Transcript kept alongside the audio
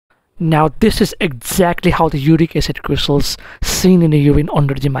Now this is exactly how the uric acid crystals seen in the urine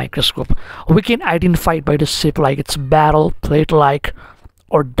under the microscope. We can identify it by the shape, like it's barrel, plate-like,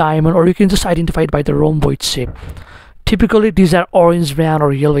 or diamond, or you can just identify it by the rhomboid shape. Typically these are orange, brown,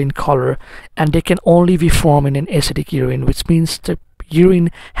 or yellow in color, and they can only be formed in an acidic urine, which means the urine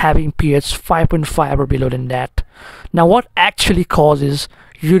having pH 5.5 or below than that. Now what actually causes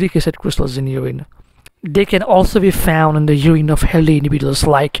uric acid crystals in urine? They can also be found in the urine of healthy individuals,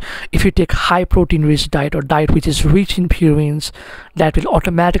 like if you take high protein rich diet or diet which is rich in purines, that will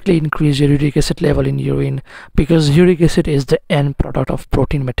automatically increase your uric acid level in urine, because uric acid is the end product of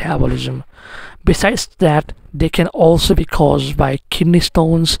protein metabolism. Besides that, they can also be caused by kidney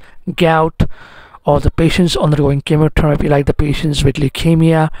stones, gout, or the patients undergoing chemotherapy, like the patients with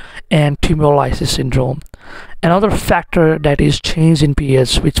leukemia and tumor lysis syndrome. Another factor that is change in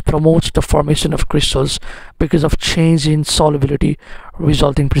pH, which promotes the formation of crystals because of change in solubility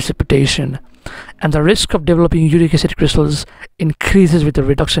resulting precipitation. And the risk of developing uric acid crystals increases with the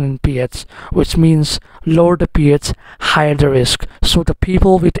reduction in pH, which means lower the pH, higher the risk. So the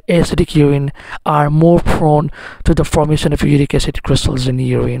people with acidic urine are more prone to the formation of uric acid crystals in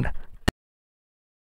urine.